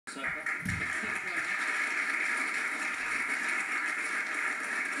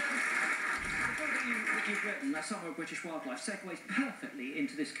Britain, that Summer of British Wildlife, segues perfectly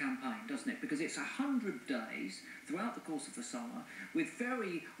into this campaign, doesn't it? Because it's 100 days throughout the course of the summer with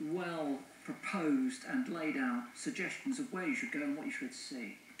very well proposed and laid out suggestions of where you should go and what you should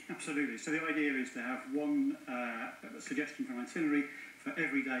see. Absolutely. So the idea is to have one suggestion for an itinerary for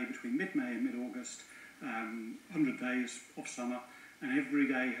every day between mid-May and mid-August, 100 days of summer, and every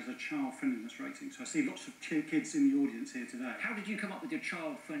day has a child friendliness rating. So I see lots of kids in the audience here today. How did you come up with your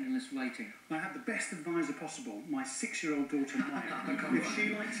child friendliness rating? I had the best advisor possible, my 6-year-old daughter Maya. If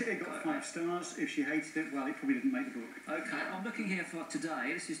she liked it, it got 5 stars. If she hated it, well, it probably didn't make the book. Okay, I'm looking here for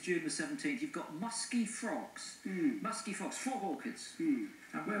today. This is June the 17th. You've got musky frogs. Musky frogs, frog orchids.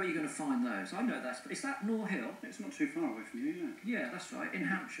 And where are you going to find those? I know that's... Is that Nor Hill? It's not too far away from you, yeah. Yeah, that's right, in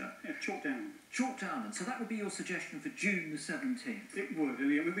Hampshire. Yeah, Chalk Down. Chalk Down. So that would be your suggestion for June the 17th? It would. I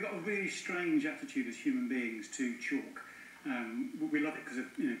mean, we've got a really strange attitude as human beings to chalk. We love it because of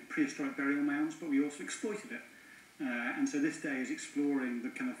prehistoric burial mounds, but we also exploited it. And so this day is exploring the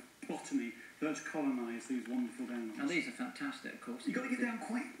kind of botany that has colonised these wonderful downlands. And these are fantastic, of course. You've got to get down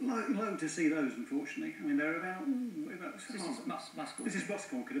quite low to see those, unfortunately. I mean, they're about this is musk orchid. This is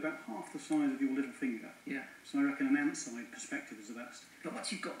musk orchid, about half the size of your little finger. Yeah. So I reckon an ant-side perspective is the best. But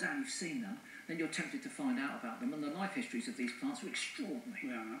once you've got down, you've seen them, then you're tempted to find out about them, and the life histories of these plants are extraordinary.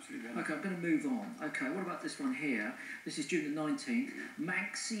 Yeah, absolutely. Yeah. Okay, I'm going to move on. Okay, what about this one here? This is June the 19th.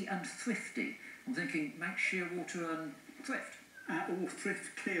 Manxie and Thrifty. I'm thinking Manx shearwater and thrift. Or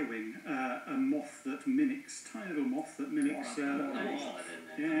thrift clearwing, a moth that mimics, tiny little moth that mimics...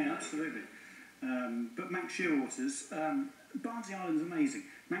 yeah, absolutely. But Manx shearwaters, Barnsley Island's amazing.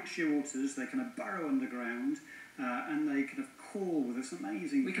 Manx shearwaters, they kind of burrow underground and they kind of call with this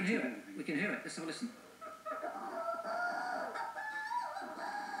amazing... We can hear it. We can hear it. Let's have a listen.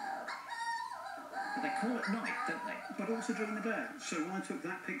 But they call at night, don't they? But also during the day. So when I took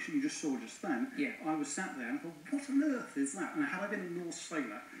that picture you just saw just then, yeah. I was sat there and I thought, what on earth is that? And had I been a Norse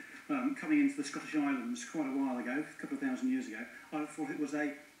sailor coming into the Scottish Islands quite a while ago, a couple of thousand years ago, I would have thought it was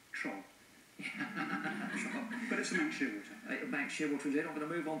a troll. But it's a Manx shearwater. Manx shearwater is it. I'm going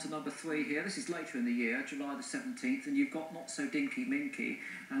to move on to number 3 here. This is later in the year, July the 17th, and you've got Not So Dinky Minky,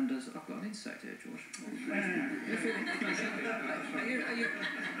 and I've got an insect here, George.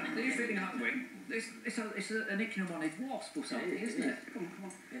 Are you feeling hungry? It's an ichneumoniid wasp or something, isn't it? Come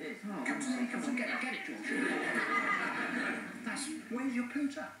on. It is. Oh, come on, get it, George. That's... Where's your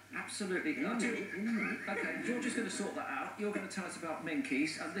pooter? Absolutely. Okay, George is going to sort that out. You're going to tell us about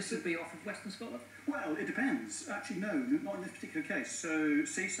minkies, and this would be off of Western Scotland? Well, it depends. Actually, no, not in this particular case. So,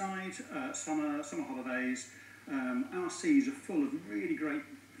 seaside, summer holidays, our seas are full of really great,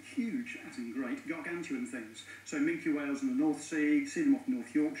 huge, as in great, gargantuan things. So, minke whales in the North Sea, see them off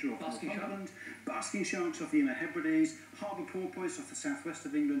North Yorkshire, off Northumberland, basking sharks off the Inner Hebrides, harbour porpoise off the southwest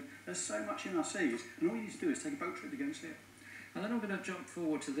of England. There's so much in our seas, and all you need to do is take a boat trip to go and see it. And then I'm going to jump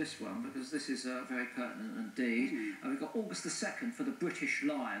forward to this one, because this is very pertinent indeed. We've got August the 2nd for the British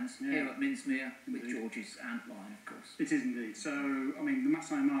Lions, here at Minsmere, with George's ant lion, of course. It is indeed. So, I mean, the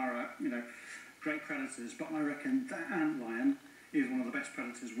Masai Mara, great predators, but I reckon that ant lion is one of the best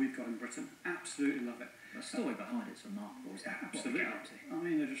predators we've got in Britain. Absolutely love it. The story behind it's remarkable, isn't it? Absolutely. I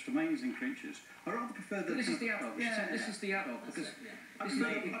mean, they're just amazing creatures. I rather prefer the... This is the adult. Yeah, this is the adult, because... I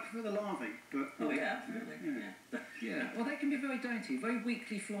prefer the larvae, but... Oh, yeah, absolutely. Yeah. Well, they can be very dainty, very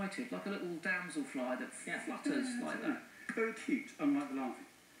weakly flighted, like a little damselfly that flutters like that. Very cute, unlike the larvae.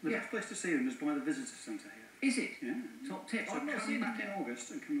 The best place to see them is by the visitor centre here. Is it? Yeah. Top tip. So I've not seen back that in August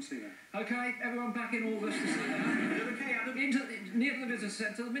and come and see them. Okay, everyone back in August to see that. Okay, Adam, near the visitor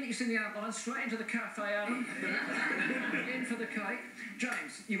centre. The minute you see the outline, straight into the cafe, Adam. In for the cake.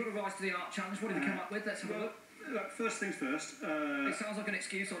 James, you've got to rise to the art challenge. What have you come up with? Let's have a look. First things first. It sounds like an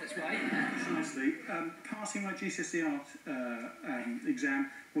excuse on its way. Precisely. Passing my GCSE art exam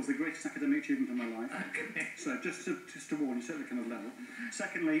was the greatest academic achievement of my life. Okay. So just to warn you, set the kind of level.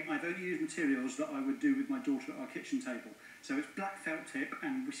 Secondly, I've only used materials that I would do with my daughter at our kitchen table. So it's black felt tip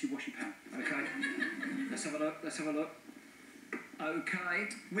and wishy-washy pan. Okay. Let's have a look. Let's have a look. Okay.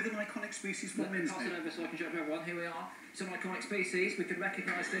 With an iconic species from Minsmere. Pass it over so I can show everyone. Here we are. It's an iconic species. We can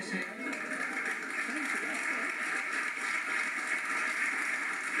recognise this here.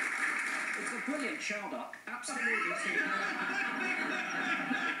 It's a brilliant shell duck. Absolutely.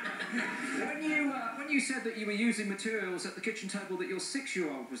 When you said that you were using materials at the kitchen table that your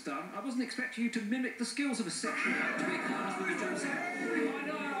 6-year-old was done, I wasn't expecting you to mimic the skills of a 6-year-old, to be honest with you, Joseph. I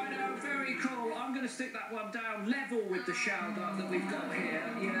know, very cool. I'm going to stick that one down level with the shell duck that we've got here.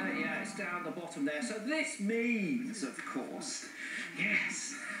 Yeah, it's down the bottom there. So this means, of course,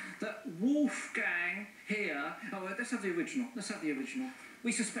 yes, that Wolfgang here... Oh, let's have the original. Let's have the original.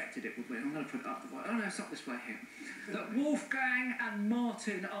 We suspected it, would we? I'm going to put it up the way. Oh, no, it's up this way here. That Wolfgang and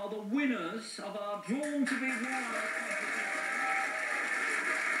Martin are the winners of our Drawn to be Wild competition.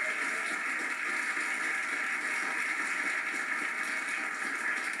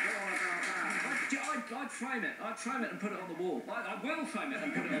 I'd frame it. I'd frame it and put it on the wall. I will frame it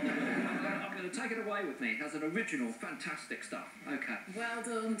and put it on the wall. I'm going to take it away with me as an original. Fantastic stuff. Okay. Well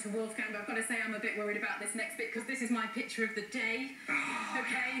done to Wolfgang, but I've got to say I'm a bit worried about this next bit because this is my picture of the day.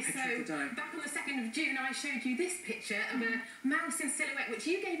 Okay, so back on the 2nd of June I showed you this picture of a mouse in silhouette which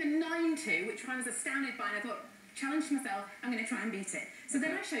you gave a 9 to, which I was astounded by, and I thought, challenged myself, I'm going to try and beat it. So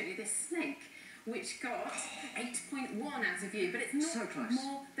then I showed you this snake, which got 8.1 out of you, but it's not so close.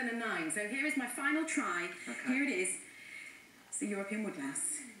 More than a 9. So here is my final try. Okay. Here it is. It's the European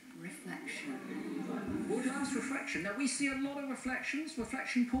woodlouse reflection. Woodlouse reflection. Now we see a lot of reflections.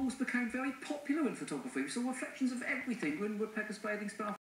 Reflection pools became very popular in photography. We saw reflections of everything. Woodpeckers, bathing sparrows.